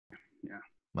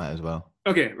Might as well.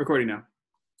 Okay, recording now.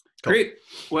 Cool. Great.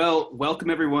 Well, welcome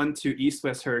everyone to East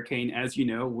West Hurricane. As you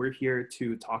know, we're here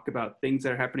to talk about things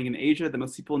that are happening in Asia that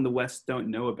most people in the West don't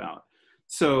know about.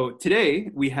 So today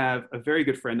we have a very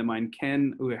good friend of mine,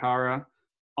 Ken Uehara,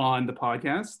 on the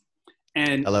podcast.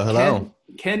 And Hello, hello.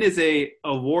 Ken is a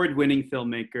award-winning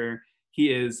filmmaker.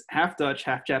 He is half Dutch,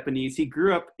 half Japanese. He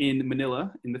grew up in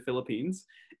Manila in the Philippines.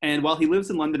 And while he lives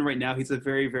in London right now, he's a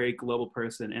very, very global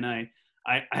person. And I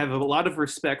have a lot of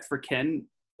respect for Ken,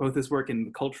 both his work in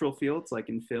the cultural fields, like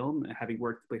in film, having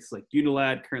worked at places like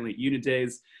Unilad, currently at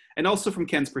Unidays, and also from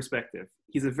Ken's perspective.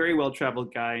 He's a very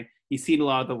well-traveled guy. He's seen a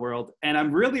lot of the world, and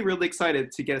I'm really, really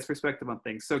excited to get his perspective on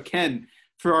things. So Ken,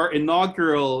 for our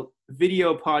inaugural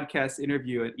video podcast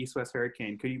interview at East West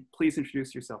Hurricane, could you please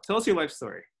introduce yourself? Tell us your life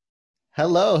story.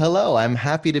 Hello, hello. I'm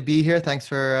happy to be here. Thanks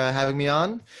for having me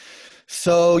on.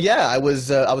 So yeah, I was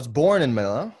born in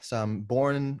Manila. So I'm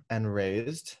born and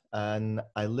raised, and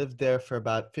I lived there for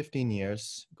about 15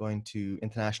 years, going to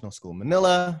international school in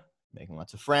Manila, making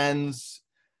lots of friends,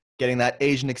 getting that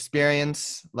Asian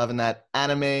experience, loving that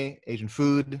anime, Asian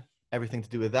food, everything to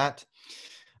do with that.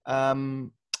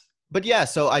 Um, but yeah,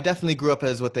 so I definitely grew up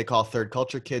as what they call third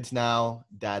culture kids now.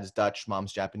 Dad's Dutch,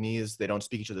 mom's Japanese. They don't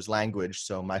speak each other's language,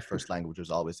 so my first language was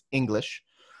always English.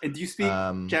 And do you speak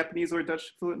Japanese or Dutch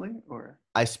fluently, or?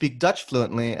 I speak Dutch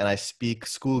fluently, and I speak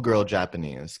schoolgirl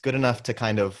Japanese, good enough to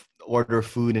kind of order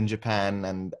food in Japan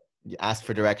and ask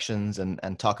for directions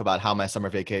and talk about how my summer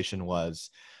vacation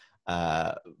was.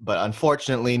 But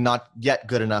unfortunately, not yet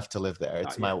good enough to live there.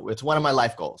 It's one of my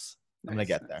life goals. I'm gonna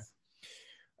get there.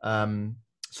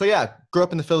 So yeah, grew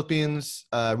up in the Philippines,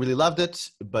 really loved it.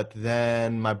 But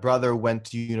then my brother went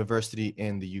to university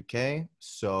in the UK.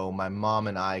 So my mom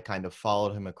and I kind of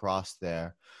followed him across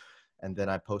there. And then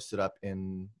I posted up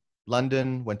in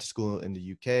London, went to school in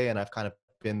the UK, and I've kind of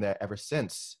been there ever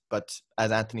since. But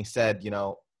as Anthony said,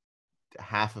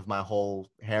 half of my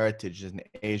whole heritage is in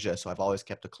Asia. So I've always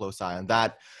kept a close eye on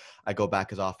that. I go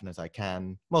back as often as I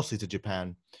can, mostly to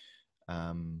Japan.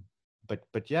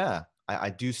 But yeah. I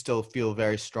do still feel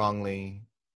very strongly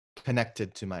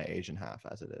connected to my Asian half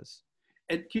as it is.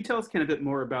 And can you tell us kind of a bit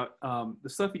more about the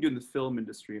stuff you do in the film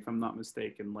industry, if I'm not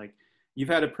mistaken? Like, you've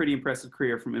had a pretty impressive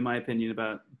career, in my opinion,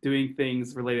 about doing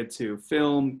things related to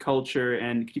film, culture,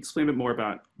 and can you explain a bit more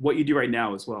about what you do right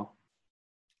now as well?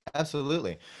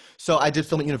 Absolutely. So I did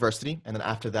film at university, and then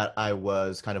after that, I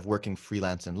was kind of working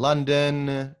freelance in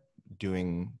London,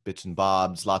 doing bits and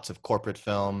bobs, lots of corporate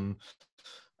film.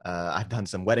 I've done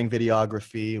some wedding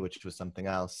videography, which was something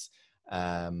else,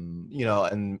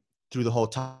 and through the whole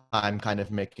time kind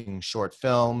of making short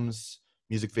films,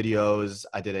 music videos.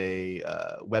 I did a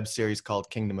web series called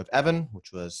Kingdom of Evan,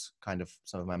 which was kind of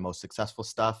some of my most successful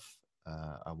stuff.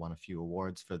 I won a few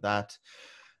awards for that.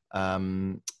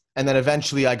 And then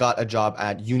eventually I got a job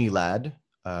at Unilad,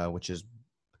 which is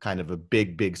kind of a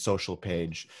big social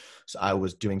page. So I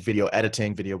was doing video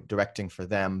editing, video directing for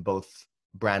them, both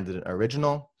branded and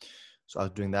original. So I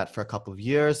was doing that for a couple of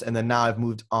years. And then now I've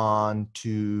moved on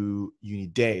to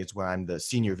Unidays, where I'm the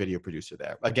senior video producer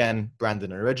there. Again,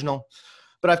 branded and original.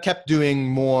 But I've kept doing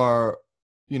more,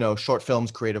 short films,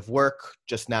 creative work.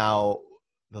 Just now,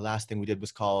 the last thing we did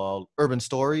was called Urban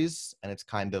Stories. And it's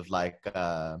kind of like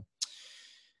an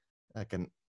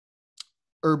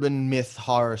urban myth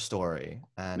horror story.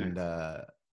 And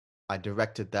I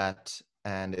directed that.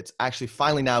 And it's actually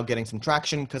finally now getting some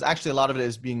traction, because actually a lot of it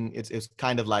is it's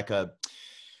kind of like a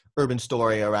urban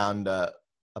story around a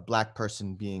Black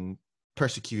person being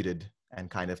persecuted and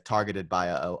kind of targeted by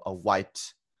a white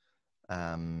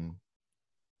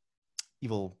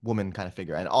evil woman kind of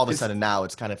figure. And all of a sudden now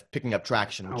it's kind of picking up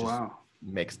traction, which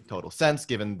makes total sense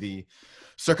given the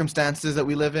circumstances that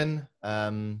we live in.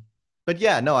 But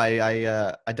yeah, no,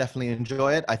 I definitely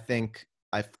enjoy it. I think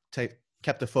I've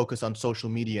kept a focus on social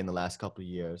media in the last couple of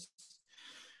years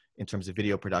in terms of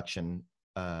video production,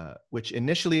 which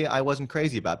initially I wasn't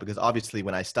crazy about, because obviously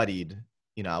when I studied,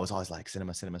 I was always like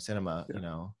cinema,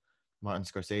 Martin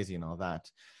Scorsese and all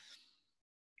that.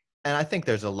 And I think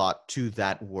there's a lot to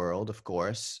that world, of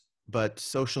course, but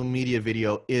social media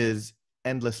video is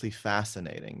endlessly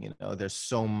fascinating. There's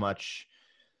so much,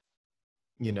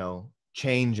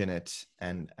 change in it,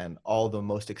 and all the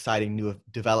most exciting new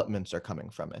developments are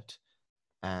coming from it.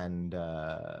 And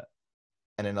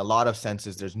in a lot of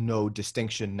senses, there's no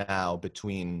distinction now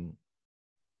between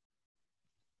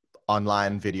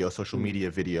online video, social media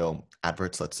video,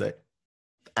 adverts, let's say,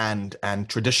 and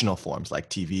traditional forms like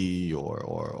TV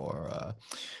or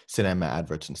cinema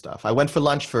adverts and stuff. I went for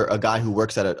lunch for a guy who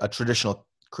works at a traditional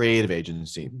creative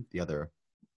agency a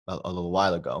little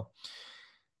while ago.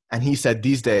 And he said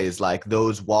these days, like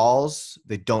those walls,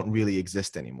 they don't really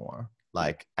exist anymore.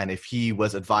 Like, and if he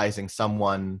was advising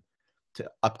someone to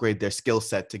upgrade their skill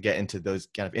set to get into those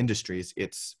kind of industries,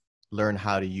 it's learn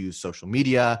how to use social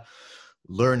media,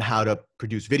 learn how to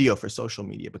produce video for social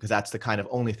media, because that's the kind of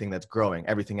only thing that's growing.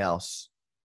 Everything else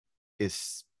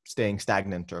is staying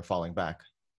stagnant or falling back.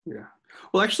 Yeah.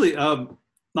 Well, actually,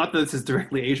 not that this is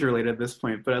directly Asia related at this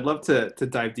point, but I'd love to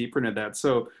dive deeper into that.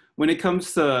 So, when it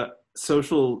comes to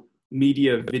social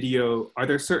media video, are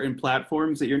there certain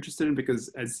platforms that you're interested in? Because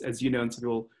as you know, and some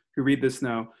people who read this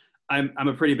know, I'm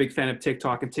a pretty big fan of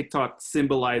TikTok, and TikTok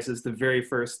symbolizes the very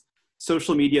first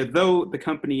social media. Though the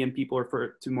company and people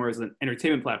refer to more as an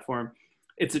entertainment platform,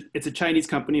 it's a Chinese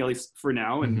company, at least for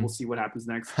now, and we'll see what happens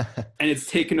next. And it's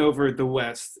taken over the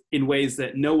West in ways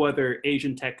that no other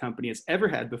Asian tech company has ever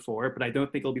had before, but I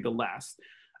don't think it'll be the last.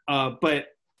 But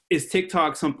is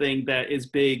TikTok something that is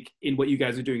big in what you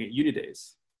guys are doing at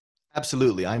Unidays?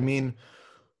 Absolutely. I mean,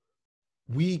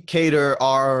 we cater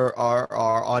our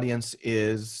audience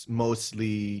is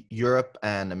mostly Europe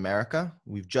and America.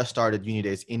 We've just started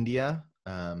Unidays India,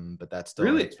 but that's still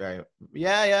in Really? its very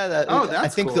yeah. Oh, I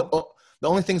that's think cool. the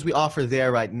only things we offer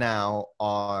there right now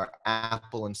are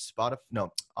Apple and Spotify.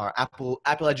 No, are Apple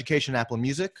Education, Apple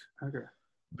Music, Okay.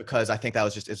 because I think that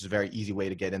was just it's a very easy way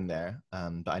to get in there.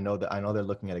 But I know they're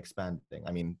looking at expanding.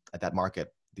 I mean, at that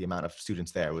market, the amount of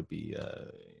students there would be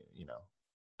you know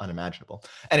unimaginable.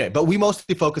 Anyway, but we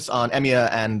mostly focus on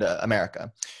EMEA and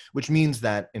America, which means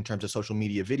that in terms of social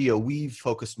media video, we've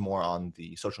focused more on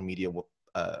the social media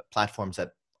platforms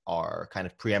that are kind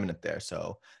of preeminent there.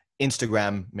 So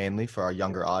Instagram mainly for our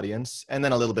younger audience, and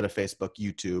then a little bit of Facebook,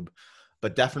 YouTube,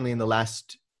 but definitely in the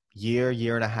last year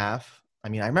and a half. I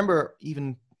mean, I remember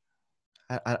even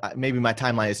maybe my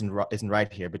timeline isn't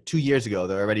right here, but 2 years ago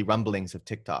there were already rumblings of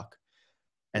TikTok,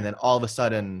 and Yeah. then all of a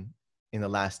sudden in the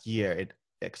last year it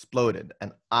exploded,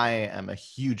 and I am a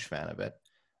huge fan of it.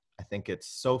 I think it's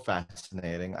so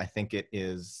fascinating. I think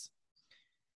it's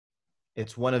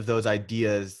one of those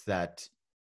ideas that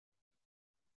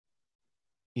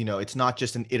it's not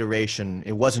just an iteration.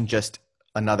 It wasn't just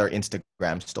another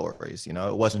Instagram stories, it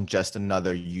wasn't just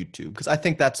another YouTube, because I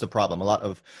think that's the problem. A lot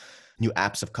of new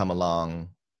apps have come along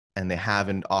and they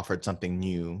haven't offered something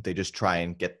new. They just try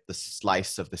and get the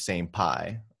slice of the same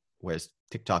pie, whereas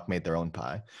TikTok made their own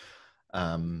pie.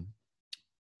 Um,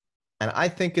 and I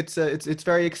think it's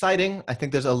very exciting. I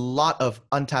think there's a lot of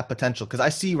untapped potential, because I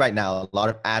see right now a lot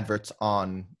of adverts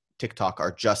on TikTok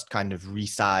are just kind of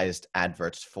resized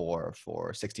adverts for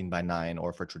 16:9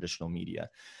 or for traditional media.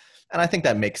 And I think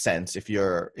that makes sense if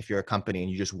you're a company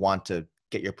and you just want to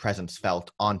get your presence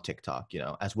felt on TikTok.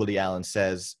 As Woody Allen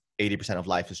says, 80% of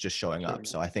life is just showing up.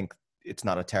 So I think it's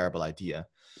not a terrible idea.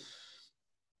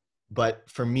 But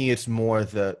for me, it's more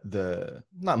the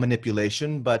not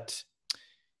manipulation, but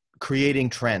creating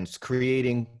trends,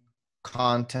 creating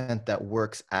content that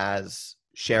works as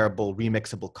shareable,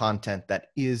 remixable content that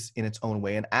is in its own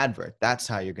way an advert. That's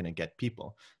how you're going to get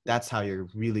people. That's how you're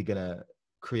really going to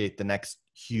create the next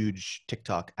huge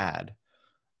TikTok ad.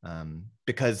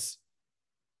 Because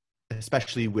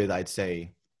especially with, I'd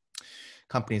say,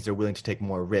 companies that are willing to take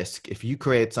more risk, if you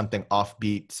create something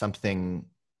offbeat, something,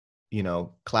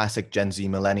 classic Gen Z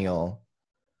millennial,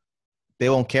 they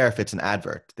won't care if it's an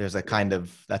advert. There's a kind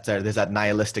of, there's that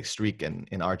nihilistic streak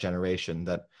in our generation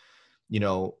that,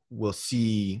 will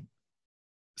see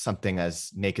something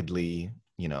as nakedly,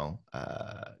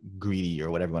 greedy or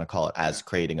whatever you want to call it, as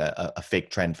creating a fake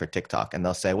trend for TikTok. And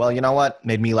they'll say, well, you know what?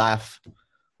 Made me laugh.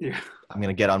 Yeah. I'm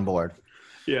going to get on board.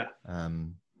 Yeah.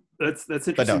 That's But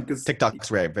interesting no, because TikTok's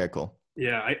very, very cool.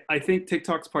 yeah, I think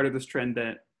TikTok's part of this trend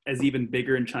that is even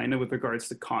bigger in China with regards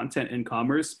to content and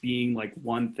commerce being like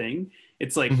one thing.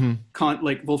 It's like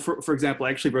Mm-hmm. well, for example,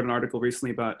 I actually wrote an article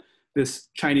recently about this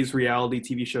Chinese reality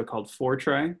TV show called Four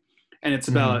Try, and it's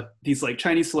Mm-hmm. about these like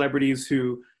Chinese celebrities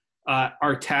who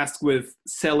are tasked with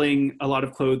selling a lot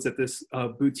of clothes at this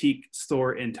boutique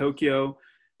store in Tokyo.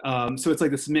 So it's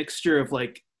like this mixture of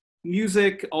like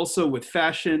music also with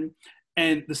fashion,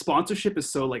 and the sponsorship is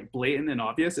so like blatant and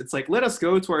obvious. It's like, let us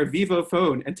go to our Vivo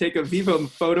phone and take a Vivo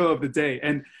photo of the day.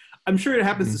 And I'm sure it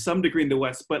happens Mm-hmm. to some degree in the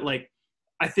West, but like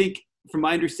I think from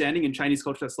my understanding in Chinese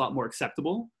culture that's a lot more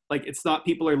acceptable. Like it's not,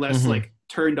 people are less Mm-hmm. like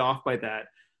turned off by that.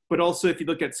 But also if you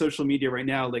look at social media right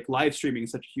now, like live streaming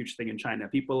is such a huge thing in China.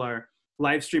 People are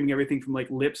live streaming everything from like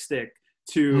lipstick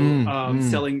to Mm-hmm.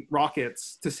 selling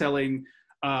rockets to selling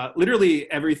literally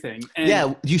everything. And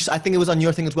Yeah, I think it was on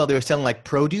your thing as well. They were selling like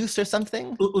produce or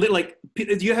something. like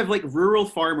you have like rural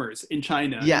farmers in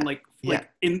China and Yeah, like yeah.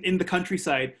 in the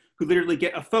countryside who literally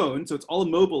get a phone, so it's all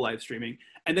mobile live streaming,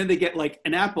 and then they get like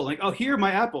an apple, like, oh, here are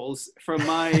my apples from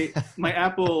my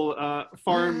apple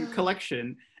farm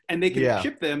collection, and they can Yeah.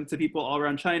 ship them to people all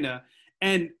around China.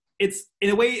 And it's, in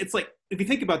a way, it's like, if you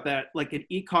think about that, like an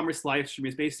e-commerce live stream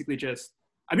is basically just,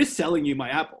 I'm just selling you my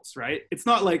apples, right? It's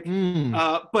not like,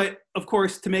 Mm, but of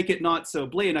course, to make it not so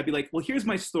blatant, I'd be like, well, here's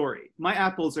my story. My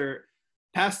apples are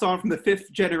passed on from the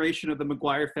fifth generation of the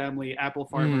McGuire family apple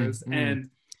farmers, mm. and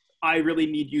I really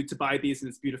need you to buy these, and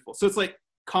it's beautiful. So it's like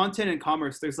content and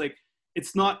commerce. There's like,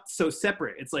 it's not so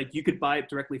separate. It's like you could buy it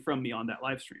directly from me on that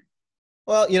live stream.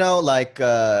 Well, like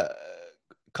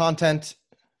content,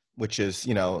 which is,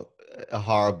 a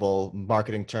horrible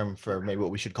marketing term for maybe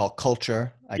what we should call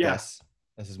culture, I Yeah, guess.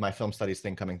 This is my film studies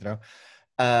thing coming through.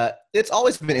 It's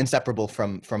always been inseparable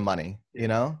from money,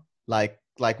 yeah, like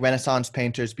Renaissance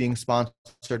painters being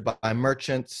sponsored by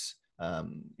merchants.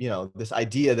 This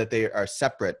idea that they are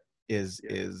separate is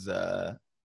yeah.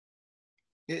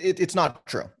 it's not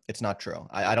true. It's not true.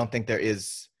 I don't think there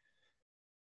is.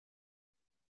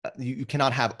 You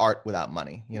cannot have art without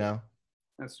money. You Yeah. know.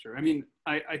 That's true. I mean,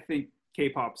 I think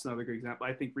K-pop's another good example.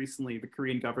 I think recently the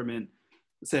Korean government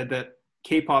said that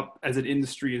K-pop as an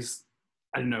industry is,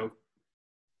 I don't know,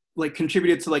 like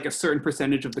contributed to like a certain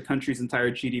percentage of the country's entire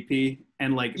GDP,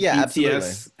 and like Yeah, absolutely.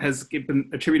 BTS has been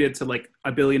attributed to like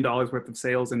 $1 billion worth of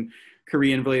sales in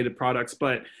Korean related products.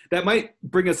 But that might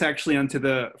bring us actually onto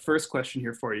the first question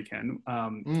here for you, Ken.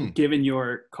 Mm. Given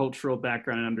your cultural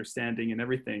background and understanding and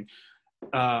everything,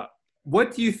 uh,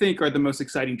 what do you think are the most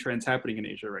exciting trends happening in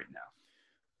Asia right now?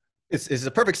 It's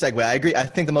a perfect segue. I agree. I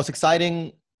think the most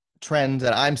exciting trend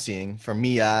that I'm seeing, for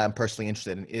me, I'm personally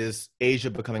interested in, is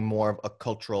Asia becoming more of a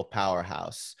cultural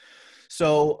powerhouse.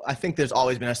 So I think there's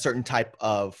always been a certain type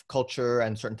of culture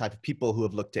and certain type of people who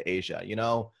have looked to Asia,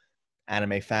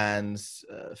 anime fans,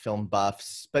 film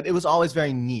buffs, but it was always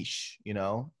very niche,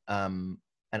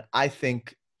 and I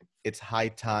think it's high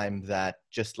time that,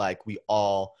 just like we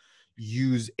all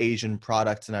use Asian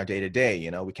products in our day to day,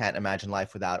 we can't imagine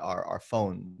life without our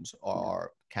phones or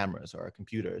our cameras or our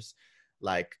computers.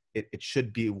 Like it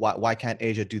should be, why can't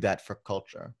Asia do that for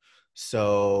culture?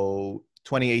 So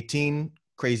 2018,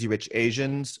 Crazy Rich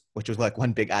Asians, which was like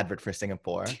one big advert for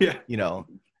Singapore, Yeah,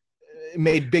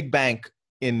 made big bank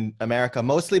in America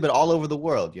mostly, but all over the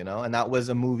world, and that was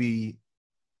a movie.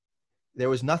 There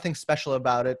was nothing special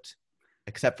about it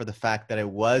except for the fact that it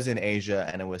was in Asia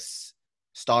and it was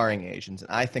starring Asians.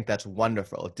 And I think that's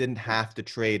wonderful. It didn't have to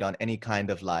trade on any kind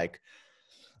of like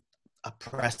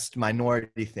oppressed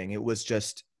minority thing. It was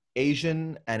just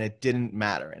Asian, and it didn't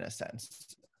matter in a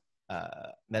sense.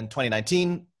 Then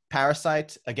 2019,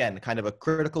 Parasite, again, kind of a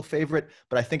critical favorite,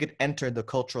 but I think it entered the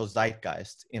cultural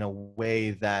zeitgeist in a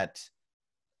way that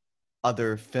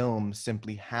other films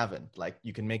simply haven't. Like,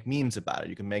 you can make memes about it,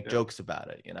 you can make yeah, jokes about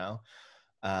it,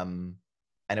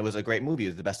 and it was a great movie. It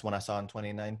was the best one I saw in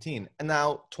 2019. And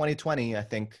now 2020, I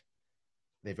think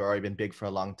they've already been big for a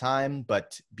long time,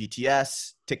 but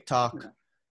BTS, TikTok,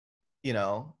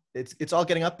 yeah, it's all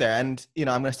getting up there. And,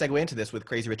 I'm going to segue into this with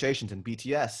Crazy Rich Asians and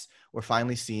BTS. We're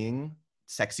finally seeing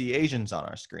sexy Asians on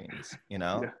our screens,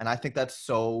 yeah, and I think that's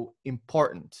so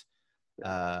important.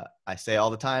 I say all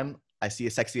the time, I see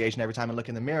a sexy Asian every time I look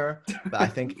in the mirror, but I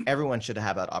think everyone should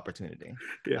have that opportunity,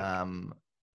 yeah.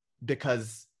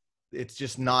 because it's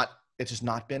just not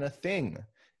been a thing.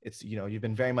 It's, you've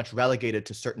been very much relegated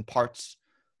to certain parts,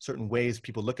 certain ways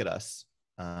people look at us.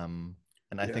 And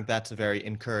I Yeah. think that's a very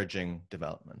encouraging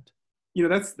development.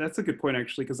 That's a good point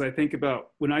actually, because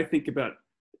when I think about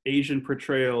Asian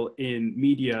portrayal in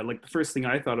media, like the first thing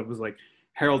I thought of was like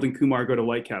Harold and Kumar Go to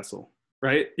White Castle,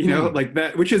 right? Mm, Like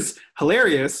that, which is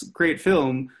hilarious, great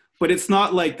film, but it's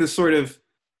not like the sort of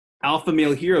alpha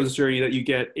male hero's journey that you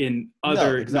get in no,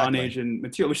 other exactly. non-Asian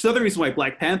material, which is the other reason why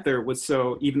Black Panther was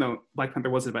so, even though Black Panther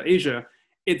wasn't about Asia,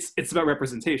 it's about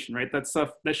representation, right? That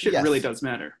stuff, that shit really Yes, does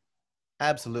matter.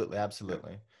 absolutely, Yeah.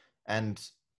 absolutely. And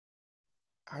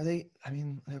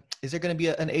is there going to be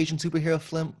an Asian superhero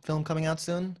film coming out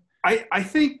soon? I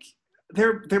think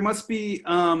there must be,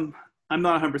 I'm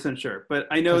not 100% sure, but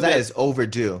I know Because that that, is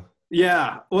overdue.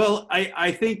 yeah. Well,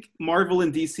 I think Marvel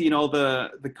and DC and all the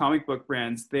comic book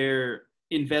brands, they're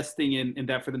investing in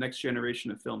that for the next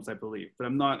generation of films, I believe. But I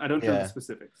don't know the Yeah,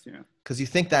 specifics. Yeah. because you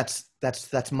think that's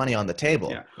money on the Yeah.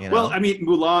 table, Well, I mean,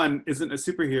 Mulan isn't a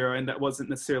superhero, and that wasn't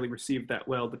necessarily received that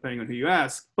well, depending on who you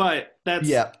ask. But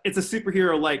Yeah, it's a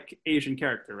superhero like Asian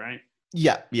character, right?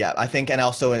 yeah. I think, and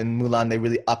also in Mulan, they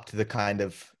really upped the kind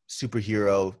of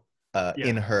superhero Yeah.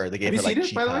 in her. They Have gave you her seen like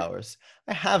it, chi by the way? powers.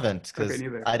 I haven't, Okay, because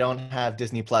neither. I don't have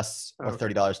Disney Plus Oh, or okay.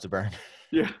 $30 to burn.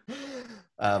 Yeah.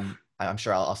 I'm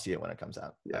sure I'll see it when it comes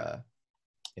out, Yeah.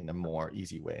 in a more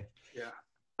easy way. Yeah.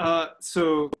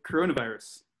 So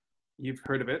coronavirus, you've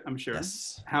heard of it, I'm sure.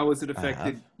 Yes, How has it I have.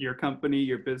 affected your company,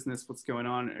 your business? What's going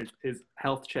on? Is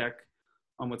health check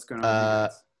on what's going on with you Uh,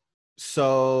 guys?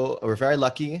 so we're very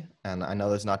lucky, and I know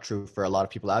that's not true for a lot of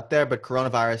people out there, but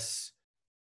coronavirus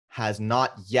has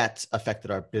not yet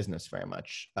affected our business very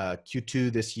much.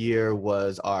 Q2 this year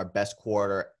was our best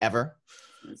quarter ever.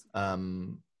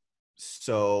 Um,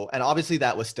 and obviously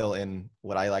that was still in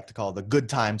what I like to call the good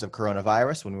times of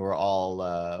coronavirus when we were all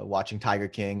watching Tiger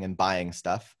King and buying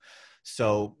stuff.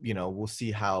 So, we'll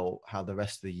see how the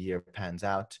rest of the year pans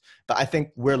out. But I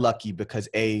think we're lucky because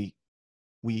the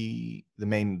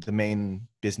main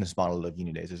business model of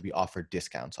Unidays is we offer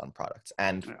discounts on products.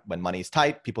 And Yeah. when money's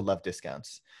tight, people love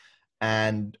discounts.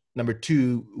 And number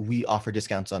two, we offer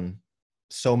discounts on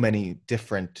so many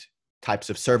different types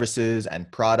of services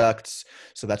and products.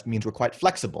 So that means we're quite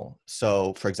flexible.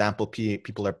 So, for example,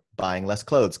 people are buying less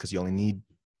clothes because you only need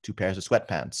 2 pairs of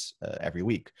sweatpants every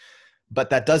week. But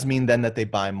that does mean then that they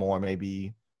buy more,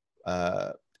 maybe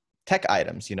uh, tech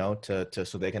items, to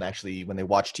so they can actually, when they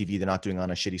watch TV, they're not doing it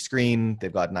on a shitty screen.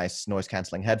 They've got nice noise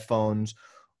canceling headphones,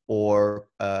 or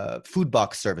food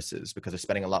box services because they're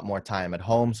spending a lot more time at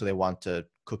home, so they want to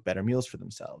cook better meals for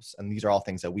themselves. And these are all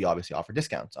things that we obviously offer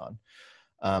discounts on.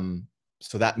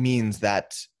 So that means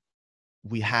that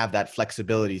we have that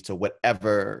flexibility to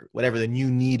whatever the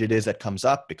new need it is that comes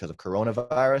up because of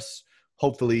coronavirus.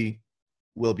 Hopefully,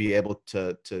 we'll be able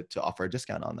to offer a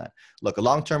discount on that. Look, a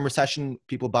long-term recession,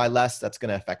 people buy less. That's going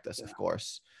to affect us, Yeah. of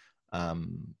course.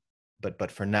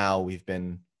 But for now, we've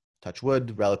been, touch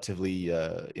wood, relatively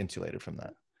insulated from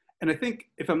that. And I think,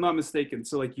 if I'm not mistaken,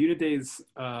 so like Unidays,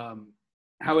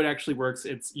 how it actually works,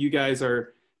 it's you guys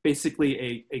are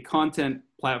basically a content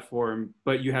platform,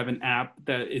 but you have an app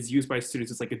that is used by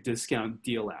students. It's like a discount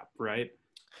deal app, right?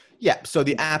 Yeah. So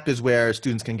the app is where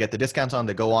students can get the discounts on.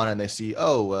 They go on and they see,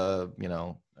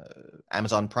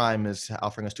 Amazon Prime is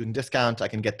offering a student discount. I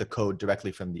can get the code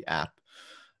directly from the app.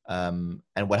 And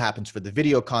what happens for the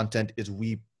video content is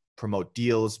we promote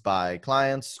deals by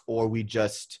clients, or we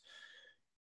just,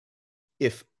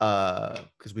 if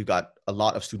because we've got a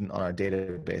lot of student on our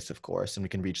database, of course, and we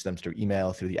can reach them through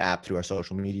email, through the app, through our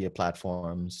social media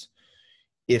platforms.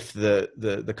 If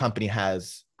the company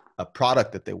has a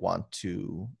product that they want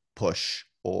to push,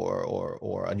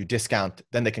 or a new discount,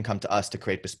 then they can come to us to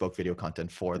create bespoke video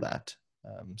content for that.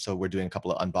 So we're doing a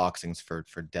couple of unboxings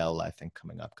for Dell, I think,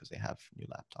 coming up because they have new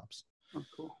laptops. Oh,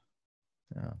 cool.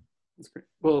 Yeah. That's great.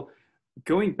 Well,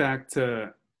 going back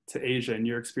to Asia and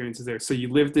your experiences there. So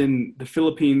you lived in the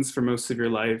Philippines for most of your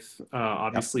life. Yep.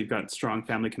 Obviously, you've got strong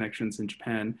family connections in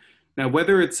Japan. Now,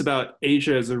 whether it's about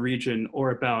Asia as a region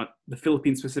or about the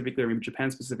Philippines specifically, or maybe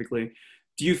Japan specifically,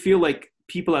 do you feel like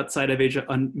people outside of Asia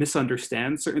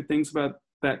misunderstand certain things about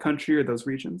that country or those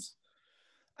regions?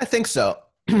 I think so.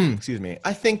 Excuse me.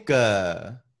 I think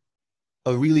a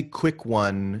really quick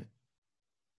one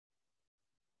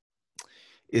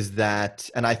is that,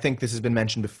 and I think this has been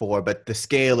mentioned before, but the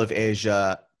scale of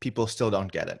Asia, people still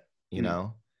don't get it. You Mm,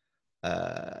 know,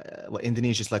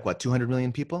 Indonesia is like what, 200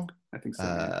 million people? I think so,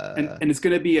 yeah. And Uh, and it's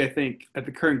going to be, I think, at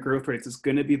the current growth rates, it's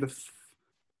going to be the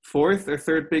fourth or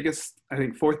third biggest, I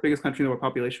think, fourth biggest country in the world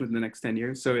population within the next 10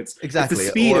 years. So it's the exactly.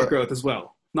 speed of Or growth as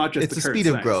well, not just it's the the current speed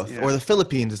of size. growth, or Yeah. the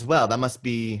Philippines as well. That must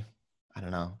be, I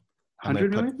don't know, I'm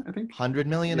going to 100 put million, I think. 100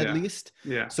 million at Yeah. least.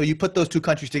 Yeah. So you put those two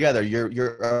countries together,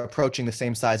 you're approaching the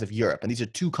same size of Europe. And these are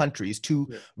two countries, two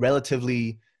Yeah.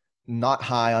 relatively not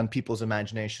high on people's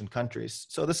imagination countries.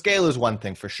 So the scale is one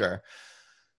thing for sure.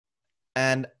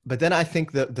 But then I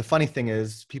think the funny thing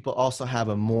is people also have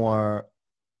a more,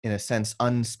 in a sense,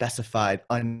 unspecified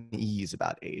unease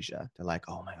about Asia. They're like,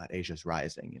 oh my God, Asia's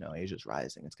rising. Asia's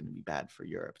rising. It's going to be bad for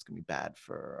Europe. It's going to be bad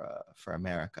for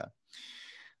America.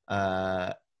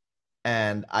 Uh,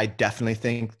 and I definitely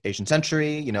think Asian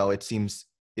century,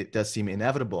 it does seem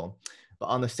inevitable. But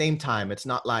on the same time, it's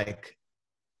not like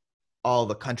all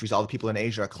the countries, all the people in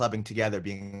Asia are clubbing together,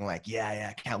 being like, yeah,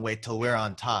 I can't wait till we're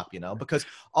on top, because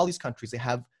all these countries, they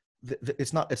have,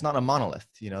 it's not a monolith,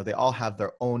 they all have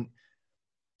their own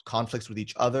conflicts with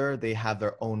each other. They have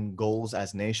their own goals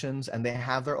as nations, and they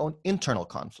have their own internal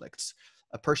conflicts.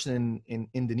 A person in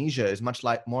Indonesia is much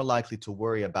more likely to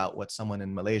worry about what someone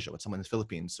in Malaysia, what someone in the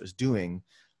Philippines is doing,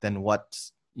 than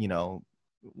what's going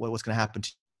to happen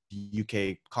to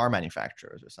UK car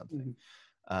manufacturers or something. Mhm.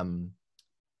 Um,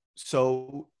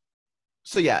 so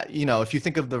yeah, if you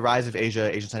think of the rise of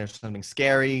Asian China as something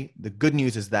scary, the good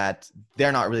news is that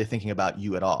they're not really thinking about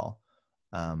you at all.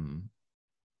 And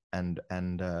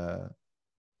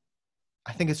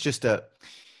I think it's just a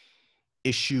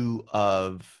issue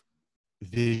of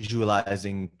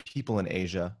visualizing people in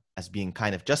Asia as being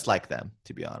kind of just like them,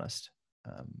 to be honest.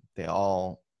 They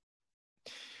all,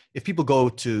 if people go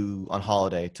to on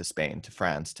holiday to Spain, to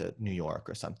France, to New York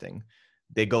or something,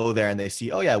 they go there and they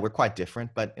see, oh yeah, we're quite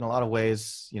different, but in a lot of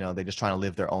ways, they're just trying to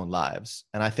live their own lives.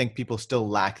 And I think people still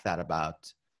lack that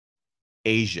about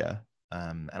Asia.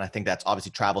 And I think that's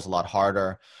obviously travels a lot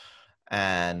harder,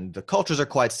 and the cultures are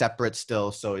quite separate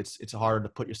still. So it's harder to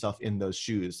put yourself in those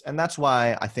shoes. And that's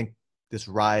why I think this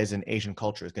rise in Asian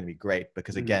culture is going to be great,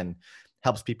 because Mm, again,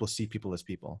 helps people see people as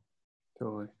people.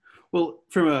 totally. Well,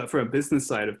 from a business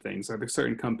side of things, are there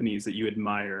certain companies that you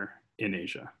admire in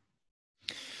Asia?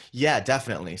 Yeah,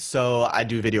 definitely. So I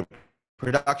do video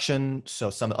production. So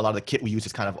a lot of the kit we use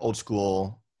is kind of old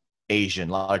school Asian,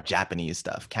 a lot of Japanese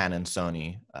stuff, Canon,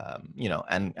 Sony,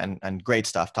 and great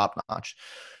stuff, top notch.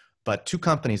 But two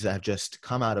companies that have just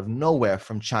come out of nowhere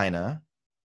from China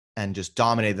and just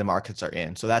dominated the markets are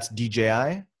in. So that's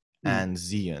DJI Mm, and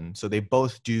Xeon. So they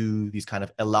both do these kind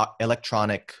of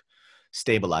electronic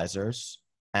stabilizers,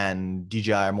 and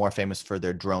DJI are more famous for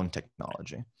their drone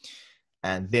technology,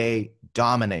 and they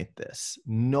dominate this.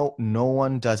 No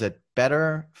one does it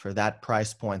better for that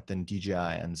price point than DJI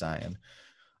and Zion.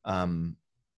 Um,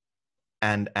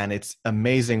 and it's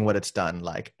amazing what it's done.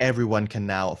 Like, everyone can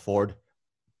now afford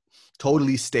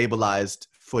totally stabilized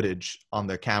footage on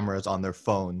their cameras, on their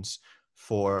phones,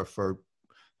 for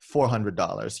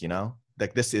 $400.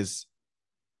 Like, this is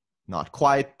not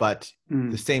quite, but the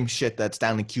mm, same shit that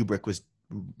Stanley Kubrick was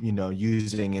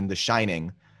using in The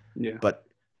Shining, yeah. but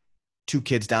two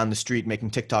kids down the street making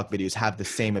TikTok videos have the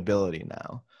same ability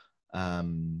now.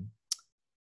 Um,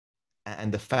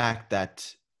 and the fact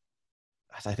that,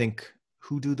 I think,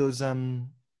 who do those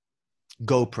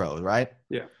GoPro, right?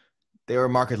 Yeah. They were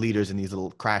market leaders in these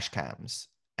little crash cams,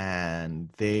 and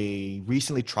they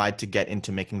recently tried to get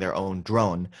into making their own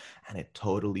drone, and it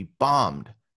totally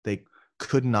bombed. They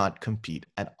could not compete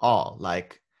at all.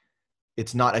 Like,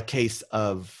 it's not a case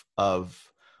of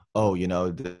oh,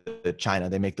 the China,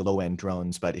 they make the low end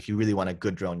drones, but if you really want a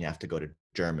good drone, you have to go to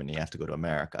Germany, you have to go to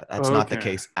America. That's not the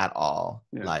Okay. case at all.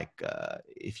 Yeah. Like,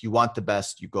 if you want the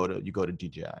best, you go to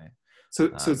DJI. So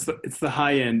it's Um, the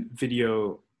high end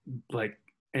video, like,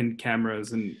 and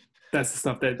cameras, and that's the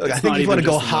stuff that Look, I it's think not if you want even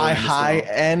to go just the low high end as high well.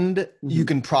 end, you Hmm.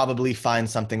 can probably find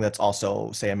something that's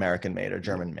also, say, American made or Yeah.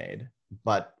 German made.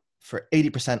 But for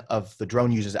 80% of the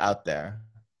drone users out there,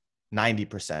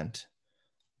 90%,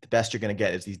 the best you're going to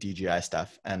get is these DJI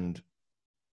stuff. And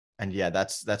yeah,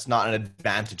 that's not an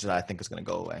advantage that I think is going to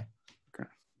go away. Okay.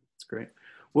 That's great.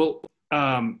 Well,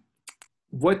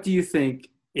 what do you think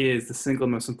is the single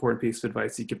most important piece of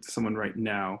advice you give to someone right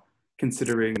now,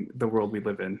 considering the world we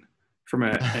live in? From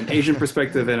an Asian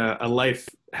perspective and a life,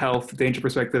 health, danger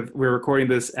perspective, we're recording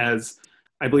this as,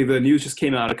 I believe the news just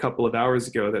came out a couple of hours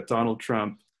ago that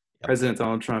Yep. President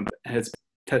Donald Trump, has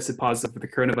tested positive for the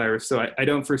coronavirus. So I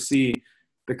don't foresee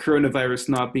the coronavirus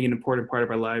not being an important part of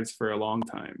our lives for a long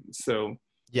time. So,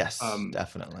 Yes, um,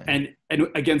 definitely. and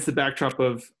against the backdrop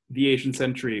of the Asian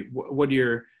century, what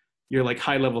are your like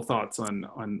high level thoughts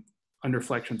on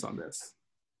reflections on this?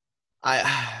 I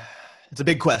It's a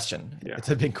big question. Yeah. It's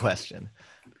a big question.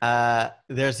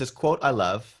 There's this quote I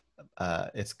love.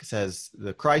 It says,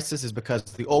 "The crisis is because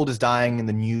the old is dying and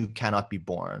the new cannot be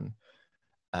born."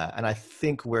 And I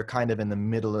think we're kind of in the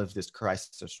middle of this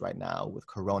crisis right now with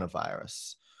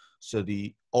coronavirus. So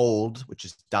the old, which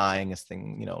is dying, is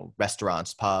thing,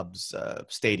 restaurants, pubs,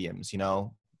 stadiums,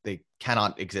 they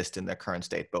cannot exist in their current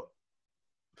state. But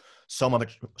so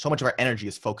much of our energy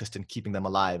is focused in keeping them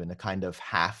alive in a kind of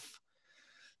half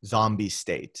zombie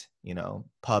state.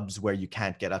 Pubs where you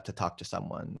can't get up to talk to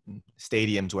someone,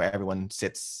 stadiums where everyone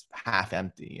sits half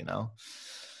empty.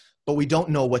 But we don't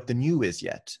know what the new is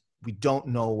yet. We don't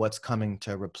know what's coming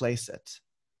to replace it.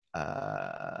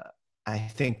 uh, I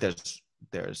think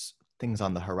there's things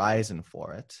on the horizon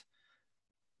for it,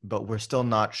 but we're still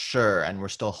not sure, and we're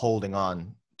still holding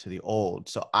on to the old.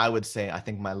 So I would say, I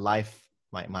think my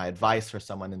advice for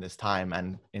someone in this time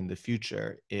and in the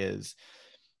future is,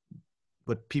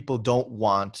 what people don't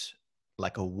want,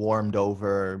 like a warmed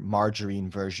over margarine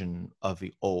version of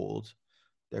the old.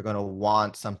 They're going to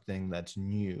want something that's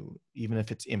new, even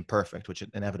if it's imperfect, which it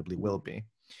inevitably will be.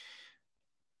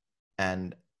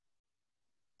 And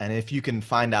and if you can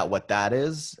find out what that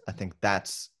is, I think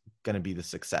that's going to be the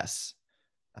success.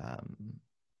 Um,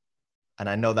 and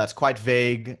I know that's quite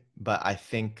vague, but I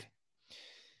think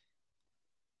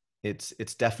it's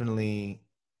definitely,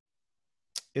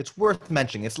 it's worth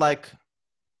mentioning. It's like,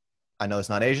 I know it's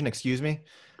not Asian, excuse me,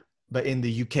 but in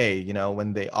the UK,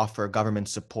 when they offer government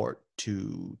support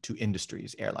to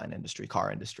industries, airline industry,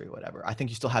 car industry, whatever. I think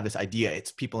you still have this idea.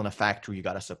 It's people in a factory you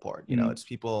got to support. You know, Mm. it's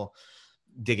people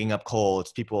digging up coal.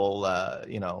 It's people,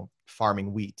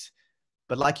 farming wheat.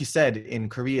 But like you said, in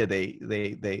Korea,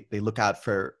 they look out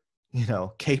for,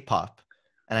 K-pop.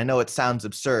 And I know it sounds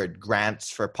absurd, grants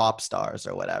for pop stars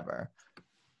or whatever,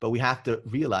 but we have to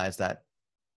realize that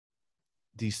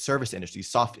these service industries,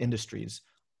 soft industries,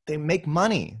 they make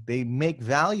money. They make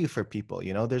value for people.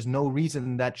 There's no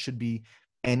reason that should be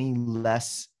any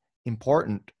less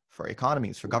important for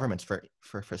economies, for governments,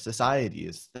 for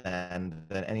societies than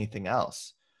anything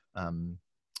else.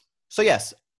 So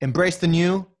yes, embrace the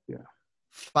new. Yeah.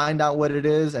 Find out what it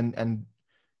is, and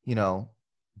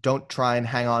don't try and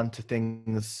hang on to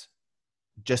things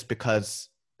just because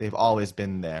they've always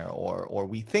been there, or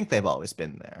we think they've always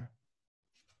been there.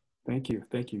 Thank you.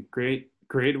 Thank you. Great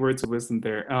words of wisdom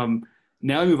there.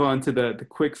 Now I move on to the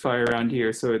quick fire round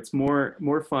here. So it's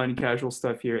more fun, casual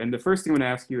stuff here. And the first thing I want to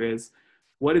ask you is,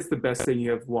 what is the best thing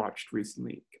you have watched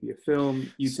recently? It could be a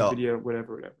film, YouTube So video,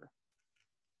 whatever.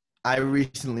 I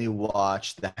recently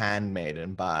watched The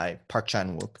Handmaiden by Park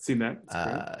Chan-wook, Seen that? It's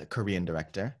great. Korean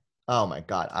director. Oh my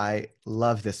God, I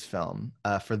love this film.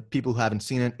 For people who haven't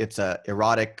seen it, it's a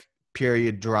erotic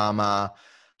period drama,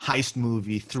 heist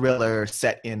movie, thriller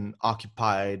set in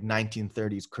occupied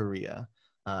 1930s Korea.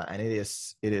 And it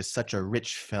is such a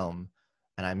rich film.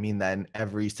 And I mean that in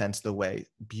every sense of the way.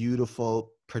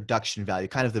 Beautiful production value,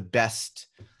 kind of the best,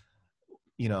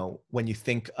 when you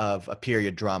think of a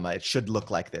period drama, it should look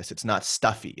like this. It's not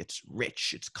stuffy, it's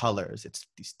rich, it's colors, it's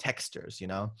these textures,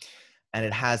 and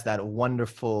it has that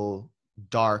wonderful,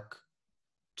 dark,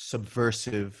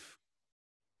 subversive,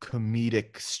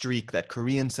 comedic streak that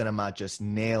Korean cinema just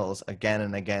nails again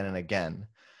and again and again.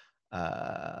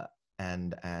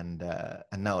 And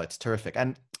no, it's terrific.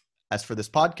 And as for this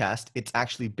podcast, it's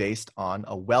actually based on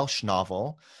a Welsh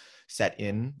novel set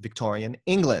in Victorian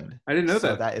England. I didn't know so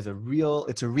that. that is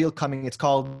it's a real coming. It's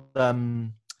called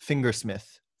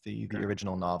Fingersmith, the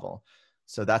original novel.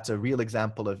 So that's a real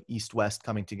example of East-West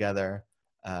coming together.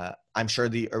 I'm sure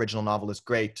the original novel is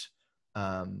great,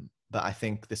 but I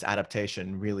think this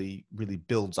adaptation really, really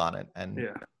builds on it and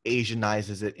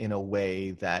Asianizes it in a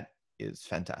way that is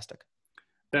fantastic.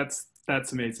 That's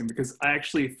amazing, because I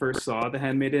actually first saw The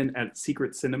Handmaiden at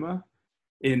Secret Cinema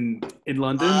in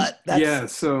London.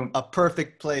 That's So a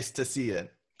perfect place to see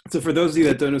it. So for those of you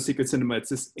that don't know Secret Cinema, it's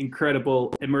this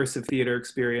incredible immersive theater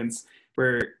experience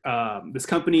where this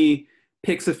company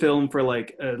picks a film for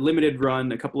like a limited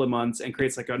run, a couple of months, and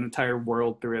creates like an entire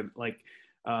world through it. Like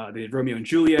they did Romeo and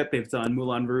Juliet, they've done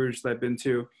Moulin Rouge that I've been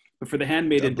to. But for The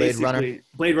Handmaiden,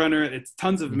 Blade Runner, it's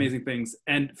tons of amazing things.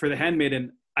 And for The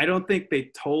Handmaiden, I don't think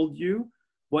they told you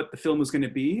what the film was going to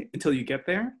be until you get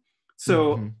there.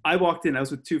 So I walked in, I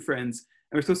was with two friends,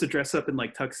 and we're supposed to dress up in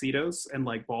like tuxedos and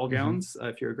like ball gowns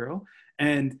if you're a girl.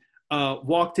 And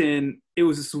walked in, it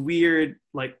was this weird,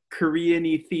 like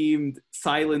Korean-y themed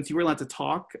silence. You weren't allowed to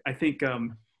talk. I think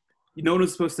no one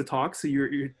was supposed to talk. So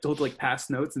you're told to like pass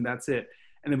notes and that's it.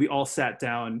 And then we all sat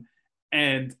down,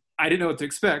 and I didn't know what to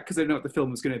expect because I didn't know what the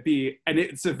film was going to be. And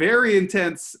it's a very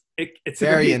intense, it's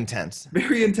very intense,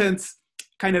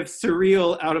 kind of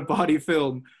surreal, out of body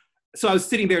film. So I was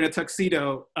sitting there in a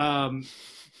tuxedo,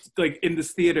 like in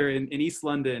this theater in East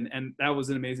London, and that was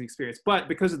an amazing experience. But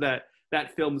because of that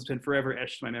film has been forever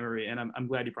etched in my memory, and I'm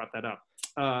glad you brought that up.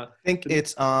 I think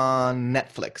it's on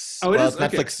Netflix. Oh, it is? It's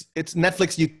Netflix. Okay. It's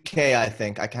Netflix UK, I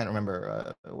think. I can't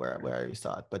remember where you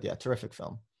saw it, but yeah, terrific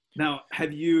film. Now,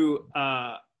 have you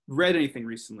read anything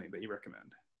recently that you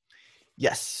recommend?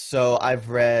 Yes. So I've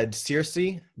read Circe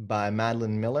by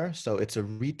Madeline Miller. So it's a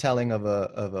retelling of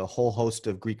a whole host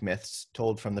of Greek myths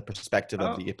told from the perspective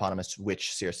of the eponymous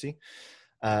witch Circe.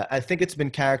 I think it's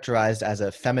been characterized as a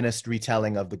feminist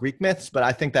retelling of the Greek myths, but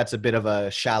I think that's a bit of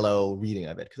a shallow reading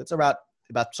of it because it's about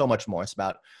so much more. It's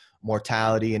about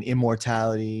mortality and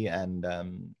immortality and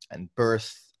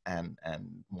birth and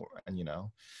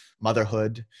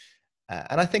motherhood.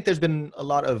 And I think there's been a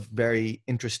lot of very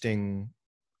interesting.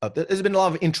 There's been a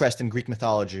lot of interest in Greek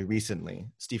mythology recently.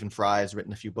 Stephen Fry has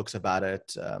written a few books about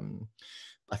it.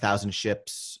 1,000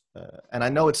 Ships, and I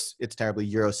know it's terribly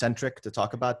Eurocentric to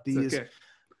talk about these. Okay.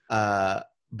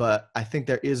 But I think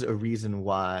there is a reason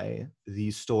why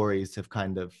these stories have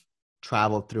kind of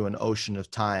traveled through an ocean of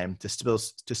time to still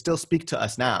speak to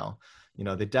us now.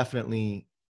 They definitely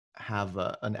have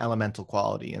an elemental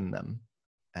quality in them,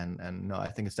 and no, I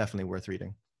think it's definitely worth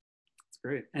reading. That's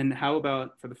great. And how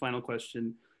about, for the final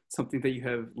question, something that you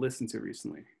have listened to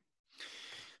recently?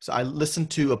 So I listened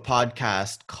to a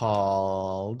podcast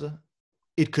called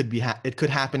 "It Could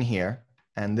Happen Here,"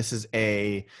 and this is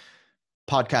a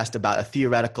podcast about a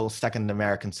theoretical Second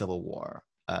American Civil War.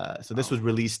 So this Oh, was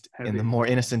released in the heavy. more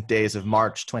innocent days of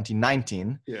March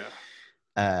 2019,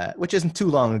 Yeah. which isn't too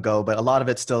long ago, but a lot of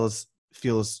it still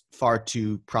feels far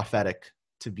too prophetic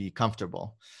to be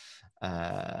comfortable.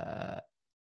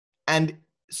 And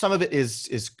some of it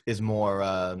is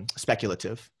more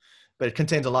speculative, but it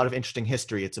contains a lot of interesting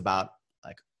history. It's about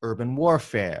like urban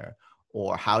warfare,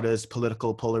 or how does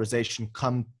political polarization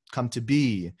come to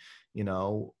be? You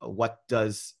know, what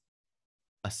does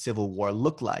a civil war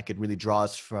look like? It really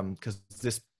draws from, because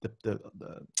the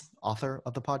author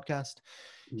of the podcast,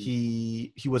 Mm.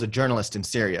 he was a journalist in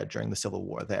Syria during the civil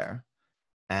war there,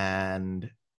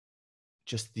 and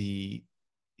just he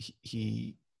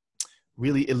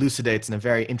really elucidates in a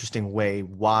very interesting way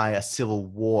why a civil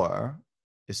war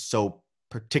is so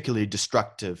particularly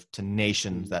destructive to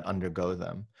nations that undergo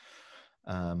them.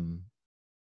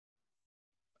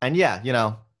 And yeah, you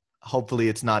know, hopefully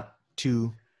it's not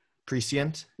too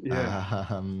prescient,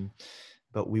 Yeah.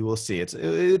 but we will see. It's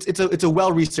a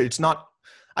well researched. It's not.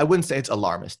 I wouldn't say it's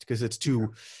alarmist, because it's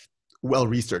too well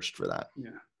researched for that.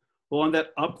 Yeah. Well, on that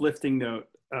uplifting note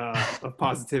of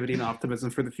positivity and optimism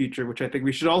for the future, which I think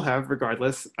we should all have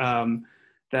regardless,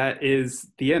 that is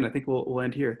the end. I think we'll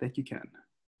end here. Thank you, Ken.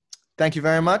 Thank you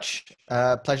very much.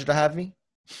 Pleasure to have me.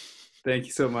 Thank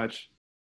you so much.